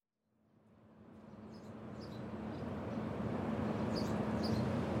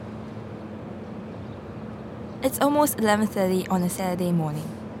It's almost 11:30 on a Saturday morning,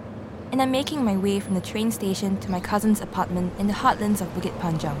 and I'm making my way from the train station to my cousin's apartment in the heartlands of Bukit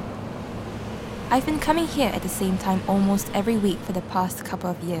Panjang. I've been coming here at the same time almost every week for the past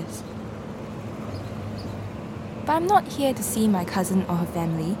couple of years. But I'm not here to see my cousin or her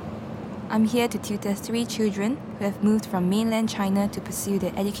family. I'm here to tutor 3 children who have moved from mainland China to pursue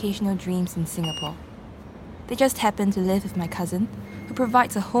their educational dreams in Singapore. They just happen to live with my cousin, who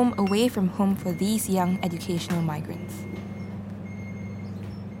provides a home away from home for these young educational migrants.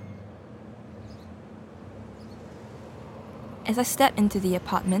 As I step into the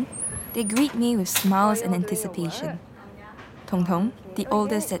apartment, they greet me with smiles and anticipation. Tong Tong, the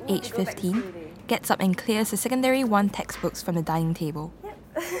oldest at age 15, gets up and clears the Secondary 1 textbooks from the dining table.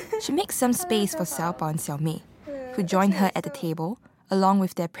 She makes some space for Xiao Bao and Xiao Mei, who join her at the table, along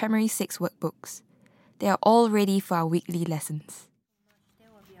with their Primary 6 workbooks. They are all ready for our weekly lessons.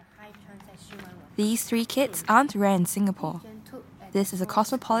 These 3 kids aren't rare in Singapore. This is a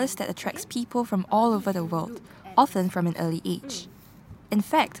cosmopolis that attracts people from all over the world, often from an early age. In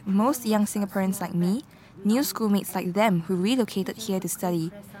fact, most young Singaporeans like me knew schoolmates like them who relocated here to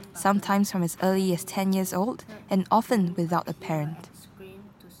study, sometimes from as early as 10 years old and often without a parent.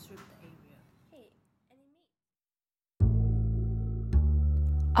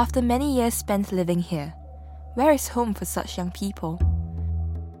 After many years spent living here, where is home for such young people?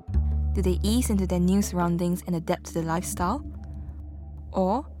 Do they ease into their new surroundings and adapt to the lifestyle?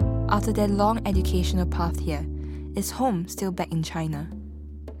 Or, after their long educational path here, is home still back in China?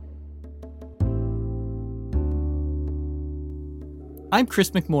 I'm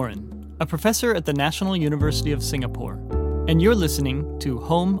Chris McMorran, a professor at the National University of Singapore, and you're listening to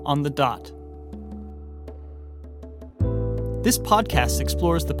Home on the Dot. This podcast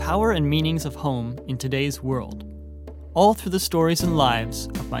explores the power and meanings of home in today's world, all through the stories and lives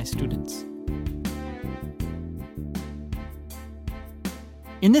of my students.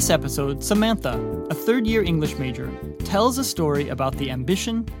 In this episode, Samantha, a third-year English major, tells a story about the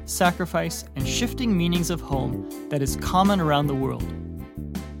ambition, sacrifice, and shifting meanings of home that is common around the world.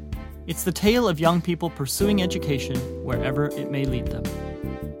 It's the tale of young people pursuing education wherever it may lead them.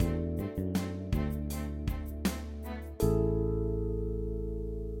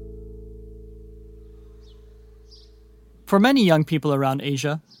 For many young people around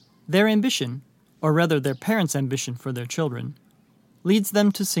Asia, their ambition, or rather their parents' ambition for their children, leads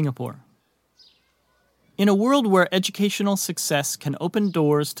them to Singapore. In a world where educational success can open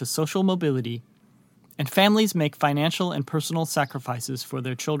doors to social mobility, and families make financial and personal sacrifices for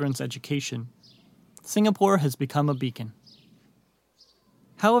their children's education, Singapore has become a beacon.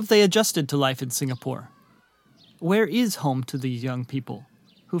 How have they adjusted to life in Singapore? Where is home to these young people,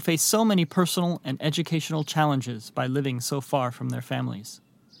 who face so many personal and educational challenges by living so far from their families?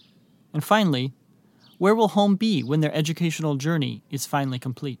 And finally, where will home be when their educational journey is finally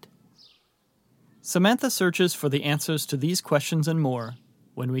complete? Samantha searches for the answers to these questions and more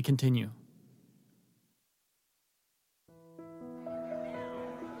when we continue.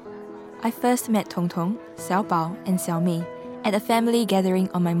 I first met Tong Tong, Xiao Bao, and Xiao Mei at a family gathering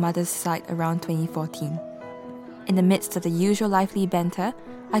on my mother's side around 2014. In the midst of the usual lively banter,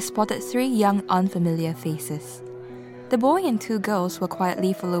 I spotted 3 young, unfamiliar faces. The boy and 2 girls were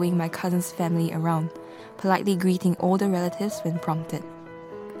quietly following my cousin's family around, politely greeting older relatives when prompted.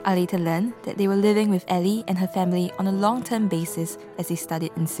 I later learned that they were living with Ellie and her family on a long-term basis as they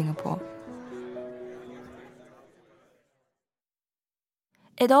studied in Singapore.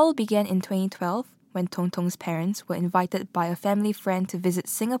 It all began in 2012 when Tong Tong's parents were invited by a family friend to visit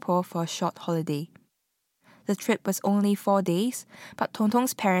Singapore for a short holiday. The trip was only 4 days, but Tong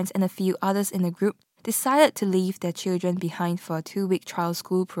Tong's parents and a few others in the group decided to leave their children behind for a 2-week trial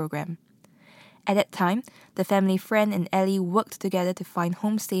school program. At that time, the family friend and Ellie worked together to find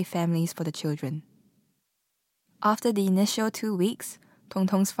homestay families for the children. After the initial 2 weeks, Tong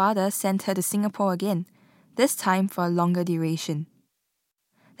Tong's father sent her to Singapore again, this time for a longer duration.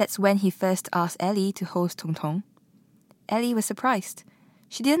 That's when he first asked Ellie to host Tong Tong. Ellie was surprised.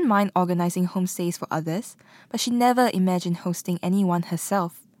 She didn't mind organizing homestays for others, but she never imagined hosting anyone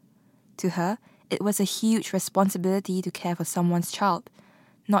herself. To her, it was a huge responsibility to care for someone's child,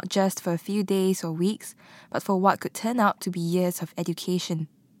 not just for a few days or weeks, but for what could turn out to be years of education.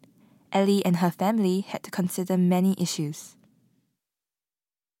 Ellie and her family had to consider many issues.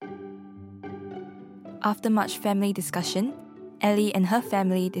 After much family discussion, Ellie and her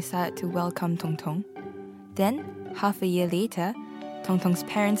family decided to welcome Tong Tong. Then, half a year later, Tong Tong's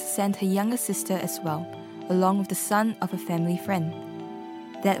parents sent her younger sister as well, along with the son of a family friend.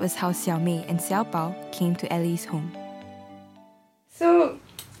 That was how Xiao Mei and Xiao Bao came to Ellie's home. So,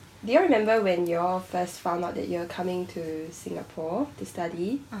 Do you remember when you all first found out that you're coming to Singapore to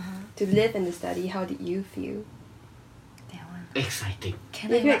study, to live and to study? How did you feel? That one. Exciting.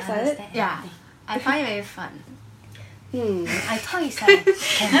 Can You I feel even excited? understand Yeah. anything? I find it very fun. I thought it's like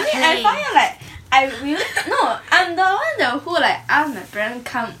can I mean, I play. find it like I really no. I'm the one that who like asked my parents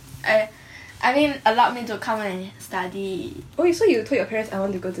come. I mean, allowed me to come and study. Oh, so you told your parents I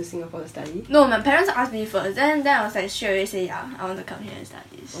want to go to Singapore to study? No, my parents asked me first. Then I was like straight away say yeah, I want to come here and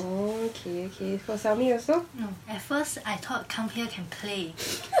study. Oh, okay. For Xiaomi also? No, at first I thought come here can play.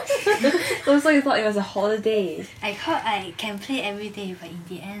 Also, you thought it was a holiday. I thought I can play every day, but in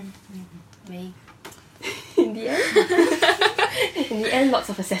the end, very In the end? In the end, lots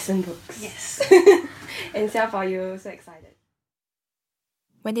of assessment books. yes. And Xiaofao, you were so excited.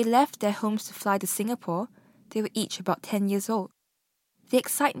 When they left their homes to fly to Singapore, they were each about 10 years old. The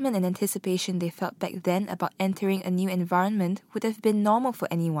excitement and anticipation they felt back then about entering a new environment would have been normal for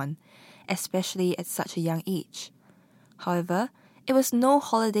anyone, especially at such a young age. However, it was no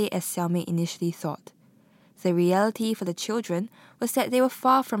holiday as Xiaomei initially thought. The reality for the children was that they were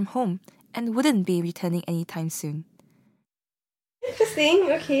far from home and wouldn't be returning anytime soon.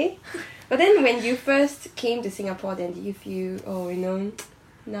 Interesting, okay. But then when you first came to Singapore, then did you feel,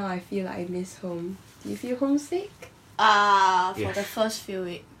 now I feel like I miss home? Do you feel homesick? For Yes. the first few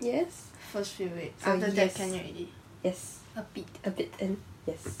weeks. Yes? First few weeks. So After yes. that, can you already? Yes. A bit. A bit, and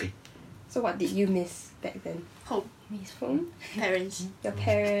yes. A bit. So what did you miss back then? Home. Miss Home? Parents. Your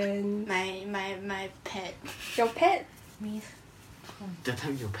parents? My pet. Your pet? miss The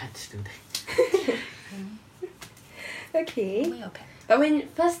time your pet still there. Okay. where your pet? But when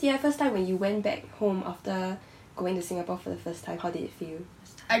first time when you went back home after going to Singapore for the first time, how did it feel?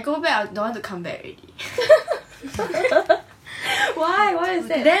 I go back, I don't want to come back already. Why? Why is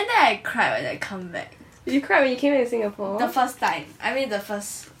that? Then I cried when I come back. You cried when you came to Singapore? The first time. I mean the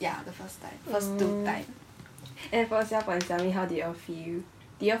first time. First two time. And for Xiaofao and Xiaomi, how did you all feel?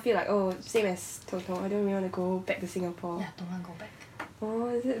 Did you all feel like, same as Tong Tong, I don't really want to go back to Singapore? Yeah, don't want to go back. Oh,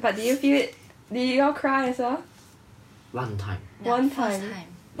 is it? But did you feel it? Did you all cry as well? One time. Yeah, One first time.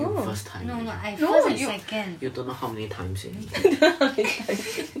 You Oh. first time. No, I No, first and you- second. You don't know how many times already.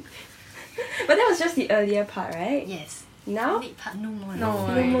 But that was just the earlier part, right? Yes. Now? Mid part no more. No.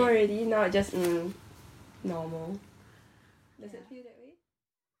 No more already. Now it just normal. Does it feel that way?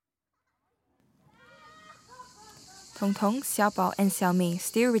 Tong Tong, Xiaobao, and Xiaomei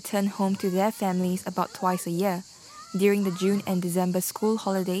still return home to their families about twice a year, during the June and December school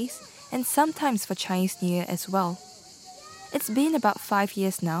holidays, and sometimes for Chinese New Year as well. It's been about 5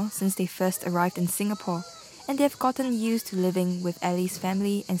 years now since they first arrived in Singapore, and they've gotten used to living with Ellie's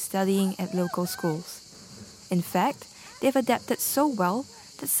family and studying at local schools. In fact, they've adapted so well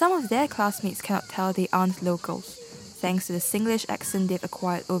that some of their classmates cannot tell they aren't locals, thanks to the Singlish accent they've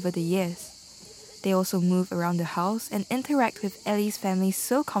acquired over the years. They also move around the house and interact with Ellie's family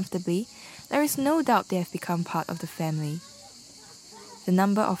so comfortably, there is no doubt they have become part of the family. The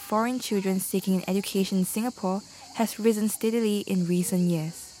number of foreign children seeking an education in Singapore has risen steadily in recent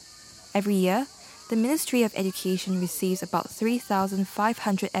years. Every year, the Ministry of Education receives about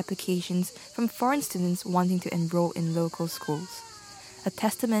 3,500 applications from foreign students wanting to enroll in local schools, a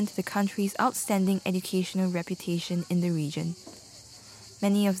testament to the country's outstanding educational reputation in the region.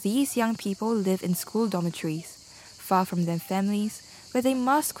 Many of these young people live in school dormitories, far from their families, where they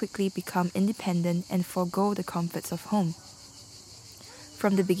must quickly become independent and forego the comforts of home.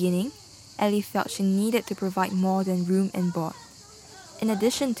 From the beginning, Ellie felt she needed to provide more than room and board. In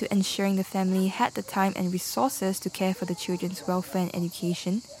addition to ensuring the family had the time and resources to care for the children's welfare and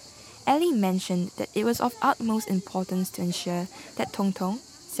education, Ellie mentioned that it was of utmost importance to ensure that Tong Tong,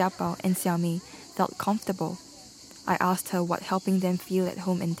 Xiaobao, and Xiaomei felt comfortable. I asked her what helping them feel at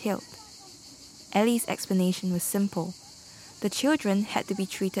home entailed. Ellie's explanation was simple. The children had to be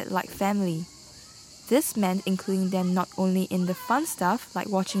treated like family. This meant including them not only in the fun stuff like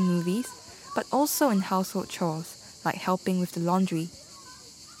watching movies, but also in household chores like helping with the laundry.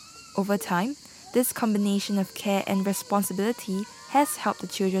 Over time, this combination of care and responsibility has helped the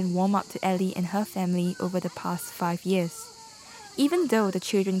children warm up to Ellie and her family over the past 5 years. Even though the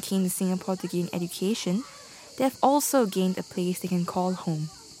children came to Singapore to gain education, they have also gained a place they can call home.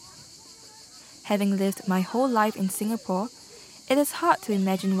 Having lived my whole life in Singapore, it is hard to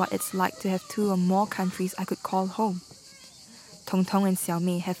imagine what it's like to have 2 or more countries I could call home. Tong Tong and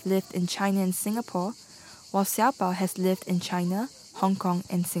Xiaomei have lived in China and Singapore, while Xiaobao has lived in China, Hong Kong,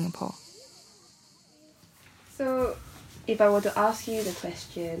 and Singapore. So, if I were to ask you the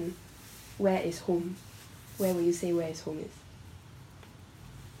question, where is home? Where will you say where is home is?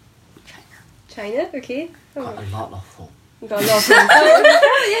 China. China, okay. Got a lot of home. Got a lot of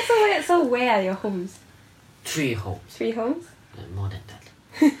homes. So where are your homes? 3 homes. 3 homes? More than that.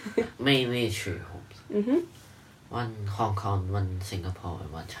 Mainly 3 homes. Mm-hmm. 1 Hong Kong, 1 Singapore,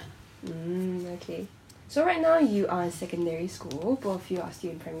 and 1 China. Okay. So right now you are in secondary school. Both of you are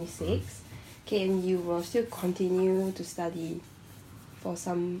still in primary 6. Okay, and you will still continue to study for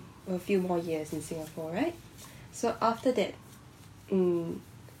a few more years in Singapore, right? So after that, do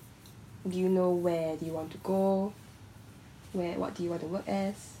you know where do you want to go? What do you want to work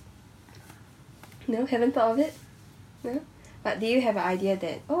as? No, haven't thought of it? No? But do you have an idea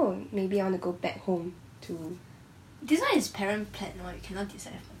that, maybe I want to go back home to... This one is parent plan, no? You cannot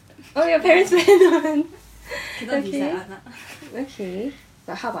decide for them. Oh, your parents plan on. Cannot Okay. decide on Okay.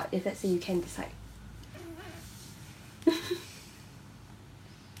 But how about if let's say you can decide?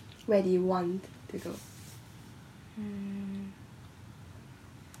 Where do you want to go?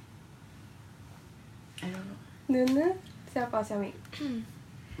 I don't know. No. Xiaoming.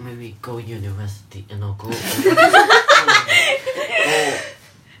 Maybe go university. No, go...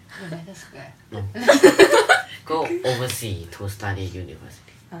 United Square. Go overseas to study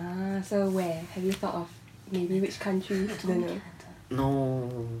university. So where? Have you thought of maybe which country? Don't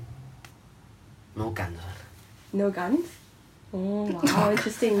know. No guns. No guns? Oh wow,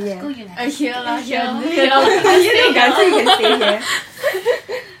 interesting, yeah. Go United Here lah, here. No guns, so you can stay here.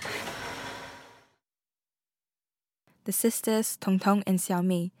 The sisters Tong Tong and Xiao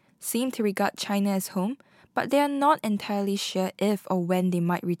Mei seem to regard China as home, but they are not entirely sure if or when they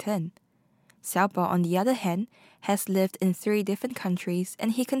might return. Xiao Bao, on the other hand, has lived in 3 different countries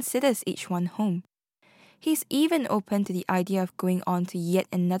and he considers each one home. He's even open to the idea of going on to yet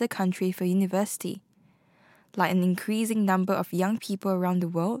another country for university. Like an increasing number of young people around the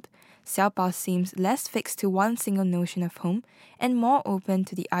world, Xiao Bao seems less fixed to one single notion of home and more open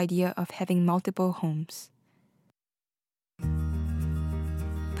to the idea of having multiple homes.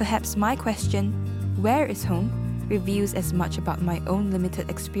 Perhaps my question, where is home, reveals as much about my own limited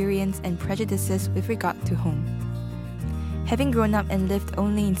experience and prejudices with regard to home. Having grown up and lived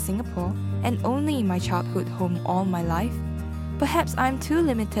only in Singapore and only in my childhood home all my life, perhaps I'm too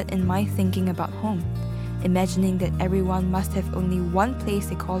limited in my thinking about home, imagining that everyone must have only one place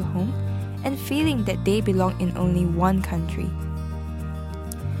they call home and feeling that they belong in only one country.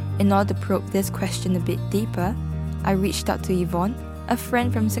 In order to probe this question a bit deeper, I reached out to Yvonne, a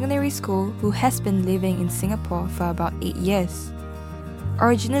friend from secondary school who has been living in Singapore for about 8 years.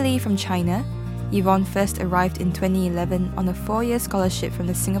 Originally from China, Yvonne first arrived in 2011 on a 4-year scholarship from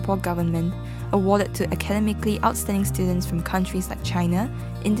the Singapore government, awarded to academically outstanding students from countries like China,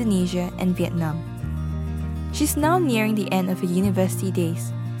 Indonesia, and Vietnam. She's now nearing the end of her university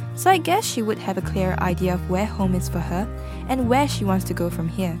days, so I guess she would have a clearer idea of where home is for her and where she wants to go from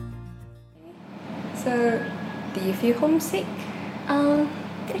here. So, do you feel homesick?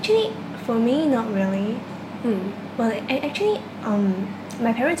 Actually, for me, not really. Well,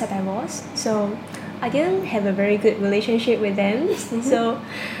 my parents are divorced, so I didn't have a very good relationship with them. So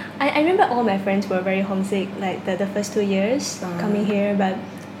I remember all my friends were very homesick, like the first 2 years coming here, but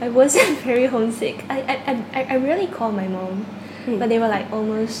I wasn't very homesick. I really called my mom, but they were like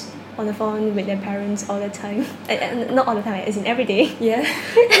almost on the phone with their parents all the time. Not all the time, as in every day. Yeah.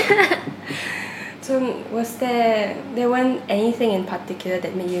 So was there weren't anything in particular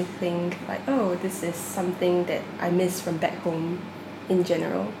that made you think like, oh, this is something that I miss from back home in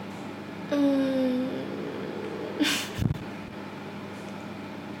general?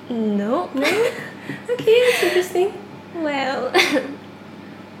 No. Okay, that's interesting. Well,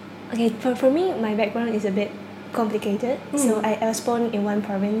 okay, for me, my background is a bit complicated. So I was born in one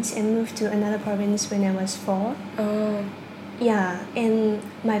province and moved to another province when I was 4. Oh. Yeah, and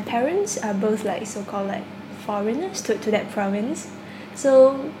my parents are both like so-called like foreigners to that province.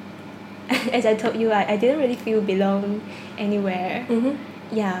 So, as I told you, I didn't really feel belong anywhere.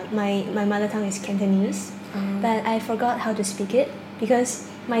 Yeah, my mother tongue is Cantonese, but I forgot how to speak it because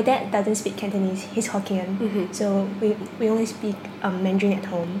my dad doesn't speak Cantonese, he's Hokkien. So we only speak Mandarin at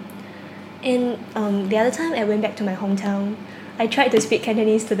home. And the other time I went back to my hometown, I tried to speak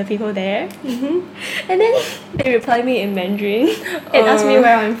Cantonese to the people there, and then they replied me in Mandarin and asked me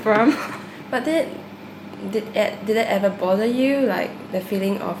where I'm from. But did that ever bother you, like the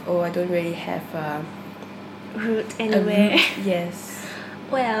feeling of, oh, I don't really have a Root anywhere. Yes.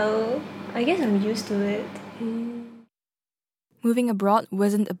 Well, I guess I'm used to it. Moving abroad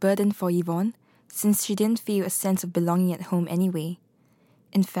wasn't a burden for Yvonne, since she didn't feel a sense of belonging at home anyway.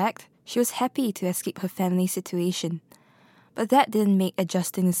 In fact, she was happy to escape her family situation. But that didn't make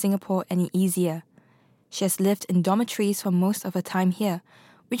adjusting to Singapore any easier. She has lived in dormitories for most of her time here,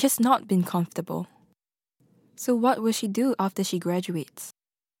 which has not been comfortable. So what will she do after she graduates?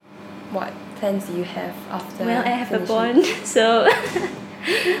 What plans do you have after Well, I have a finishing? bond, so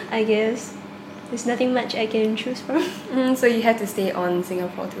I guess there's nothing much I can choose from. So you have to stay on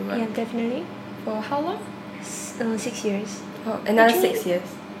Singapore to work. Yeah, definitely. For how long? 6 years. Oh, another Actually- 6 years.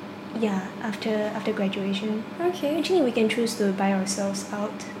 Yeah, after graduation. Okay. Actually, we can choose to buy ourselves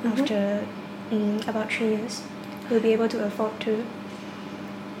out after about 3 years. We'll be able to afford to.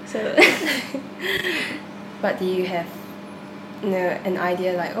 So But do you have an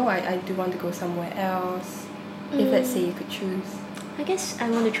idea like, oh, I do want to go somewhere else? If let's say you could choose. I guess I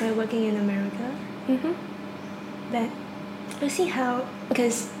want to try working in America. But we'll see how,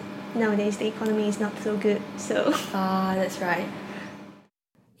 because nowadays the economy is not so good. So Ah, that's right.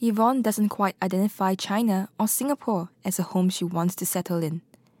 Yvonne doesn't quite identify China or Singapore as a home she wants to settle in.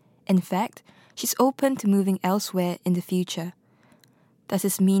 In fact, she's open to moving elsewhere in the future. Does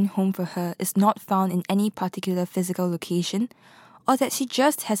this mean home for her is not found in any particular physical location, or that she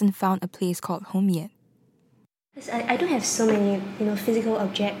just hasn't found a place called home yet? I don't have so many physical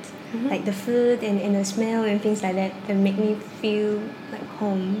objects like the food and the smell and things like that make me feel like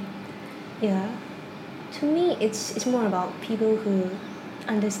home. Yeah, to me it's more about people who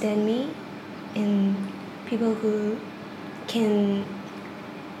understand me and people who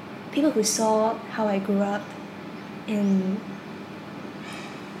saw how I grew up and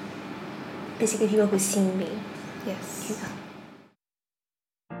basically people who see me. Yes.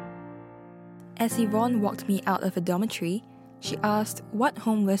 Yeah. As Yvonne walked me out of a dormitory, she asked what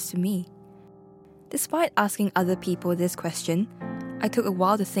home was to me. Despite asking other people this question, I took a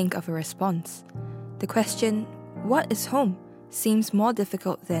while to think of a response. The question, what is home, seems more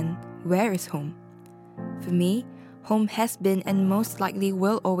difficult than where is home. For me, home has been and most likely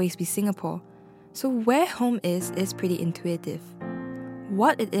will always be Singapore, so where home is pretty intuitive.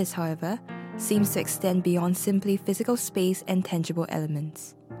 What it is, however, seems to extend beyond simply physical space and tangible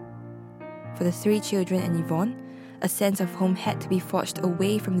elements. For the 3 children and Yvonne, a sense of home had to be forged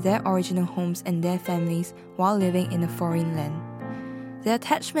away from their original homes and their families while living in a foreign land. Their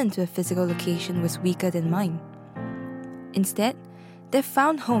attachment to a physical location was weaker than mine. Instead, they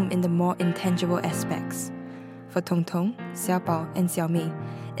found home in the more intangible aspects. For Tong Tong, Xiaobao, and Xiaomei,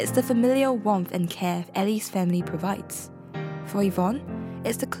 it's the familiar warmth and care Ellie's family provides. For Yvonne,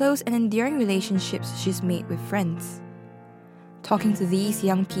 it's the close and endearing relationships she's made with friends. Talking to these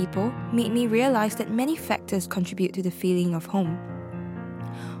young people made me realize that many factors contribute to the feeling of home.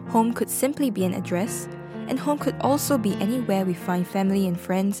 Home could simply be an address, and home could also be anywhere we find family and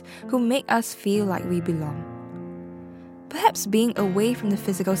friends who make us feel like we belong. Perhaps being away from the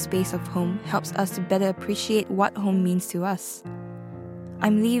physical space of home helps us to better appreciate what home means to us.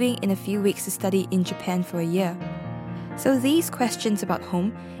 I'm leaving in a few weeks to study in Japan for a year, so these questions about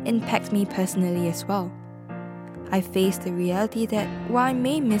home impact me personally as well. I face the reality that while I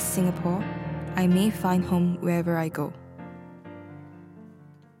may miss Singapore, I may find home wherever I go.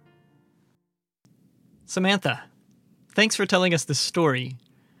 Samantha, thanks for telling us this story.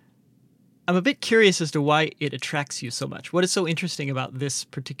 I'm a bit curious as to why it attracts you so much. What is so interesting about this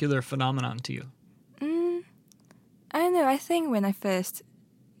particular phenomenon to you? I don't know, I think when I first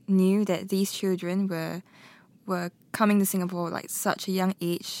knew that these children were coming to Singapore like such a young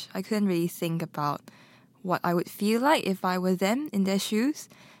age, I couldn't really think about what I would feel like if I were them in their shoes,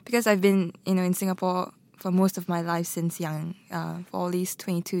 because I've been in Singapore for most of my life since young, for all these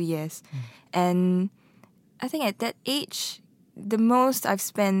 22 years. And I think at that age, the most I've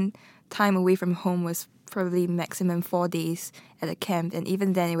spent time away from home was probably maximum 4 days at a camp, and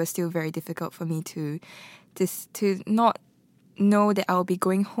even then it was still very difficult for me to not know that I'll be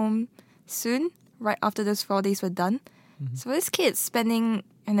going home soon, right after those 4 days were done. So this kid spending,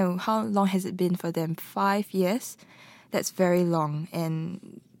 how long has it been for them? 5 years? That's very long,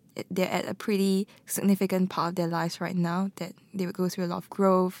 and they're at a pretty significant part of their lives right now that they would go through a lot of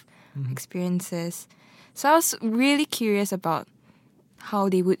growth, experiences. So I was really curious about how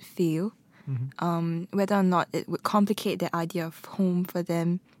they would feel, whether or not it would complicate the idea of home for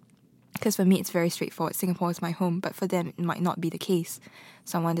them. Because for me, it's very straightforward. Singapore is my home, but for them, it might not be the case.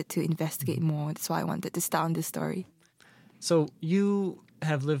 So I wanted to investigate more. That's why I wanted to start on this story. So you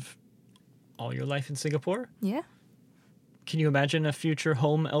have lived all your life in Singapore? Yeah. Can you imagine a future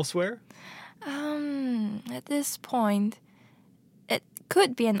home elsewhere? At this point, it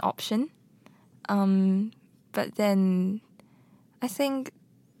could be an option. But then I think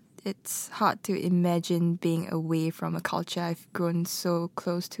it's hard to imagine being away from a culture I've grown so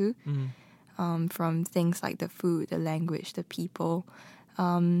close to, from things like the food, the language, the people.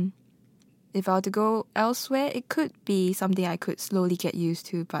 If I were to go elsewhere, it could be something I could slowly get used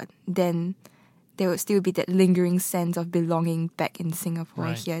to, but then there would still be that lingering sense of belonging back in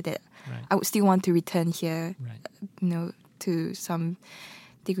Singapore here that I would still want to return here, to some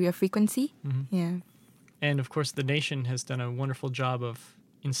degree of frequency. Mm-hmm. Yeah. And of course, the nation has done a wonderful job of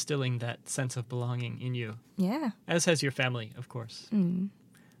instilling that sense of belonging in you. Yeah. As has your family, of course. Mm.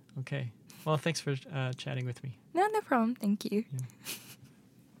 Okay. Well, thanks for chatting with me. No problem. Thank you. Yeah.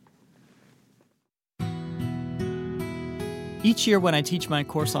 Each year when I teach my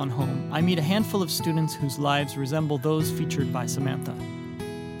course on home, I meet a handful of students whose lives resemble those featured by Samantha.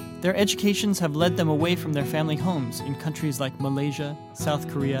 Their educations have led them away from their family homes in countries like Malaysia, South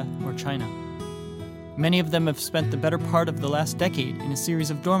Korea, or China. Many of them have spent the better part of the last decade in a series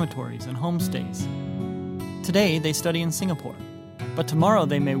of dormitories and homestays. Today, they study in Singapore, but tomorrow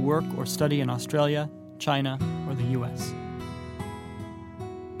they may work or study in Australia, China, or the US.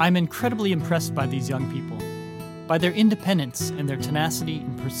 I'm incredibly impressed by these young people, by their independence and their tenacity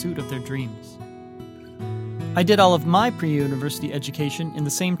in pursuit of their dreams. I did all of my pre-university education in the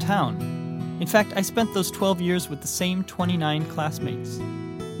same town. In fact, I spent those 12 years with the same 29 classmates.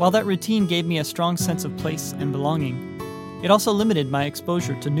 While that routine gave me a strong sense of place and belonging, it also limited my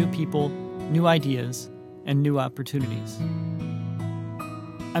exposure to new people, new ideas, and new opportunities.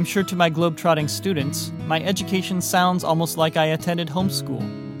 I'm sure to my globe-trotting students, my education sounds almost like I attended homeschool,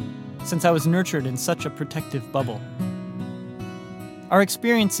 since I was nurtured in such a protective bubble. Our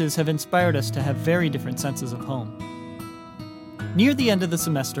experiences have inspired us to have very different senses of home. Near the end of the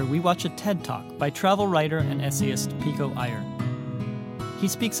semester, we watch a TED Talk by travel writer and essayist Pico Iyer. He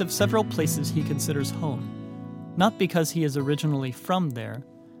speaks of several places he considers home, not because he is originally from there,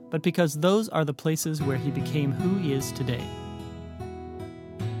 but because those are the places where he became who he is today.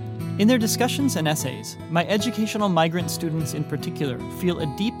 In their discussions and essays, my educational migrant students in particular feel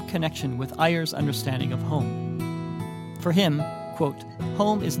a deep connection with Iyer's understanding of home. For him, quote,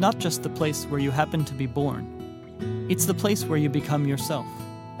 home is not just the place where you happen to be born. It's the place where you become yourself.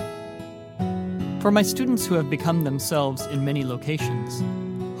 For my students who have become themselves in many locations,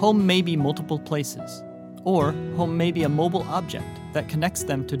 home may be multiple places, or home may be a mobile object that connects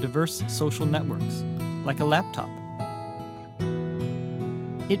them to diverse social networks, like a laptop.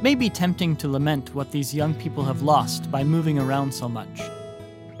 It may be tempting to lament what these young people have lost by moving around so much.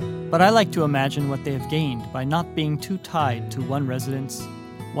 But I like to imagine what they have gained by not being too tied to one residence,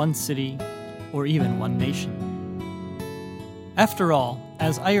 one city, or even one nation. After all,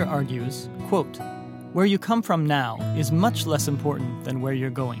 as Iyer argues, quote, where you come from now is much less important than where you're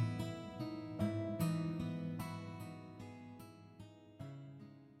going.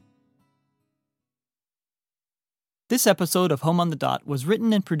 This episode of Home on the Dot was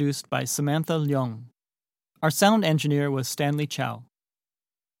written and produced by Samantha Leong. Our sound engineer was Stanley Chow.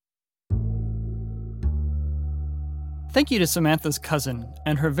 Thank you to Samantha's cousin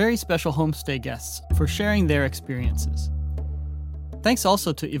and her very special homestay guests for sharing their experiences. Thanks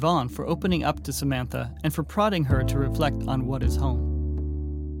also to Yvonne for opening up to Samantha and for prodding her to reflect on what is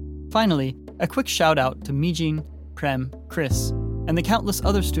home. Finally, a quick shout out to Mijin, Prem, Chris, and the countless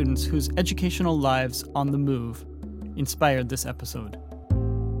other students whose educational lives on the move inspired this episode.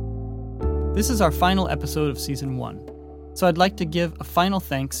 This is our final episode of Season 1, so I'd like to give a final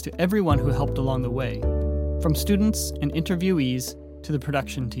thanks to everyone who helped along the way, from students and interviewees to the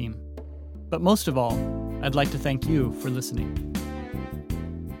production team. But most of all, I'd like to thank you for listening.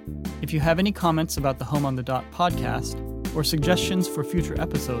 If you have any comments about the Home on the Dot podcast or suggestions for future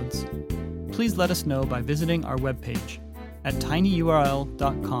episodes, please let us know by visiting our webpage at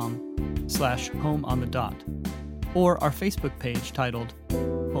tinyurl.com/homeonthedot or our Facebook page titled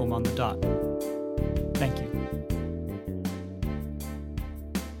Home on the Dot. Thank you.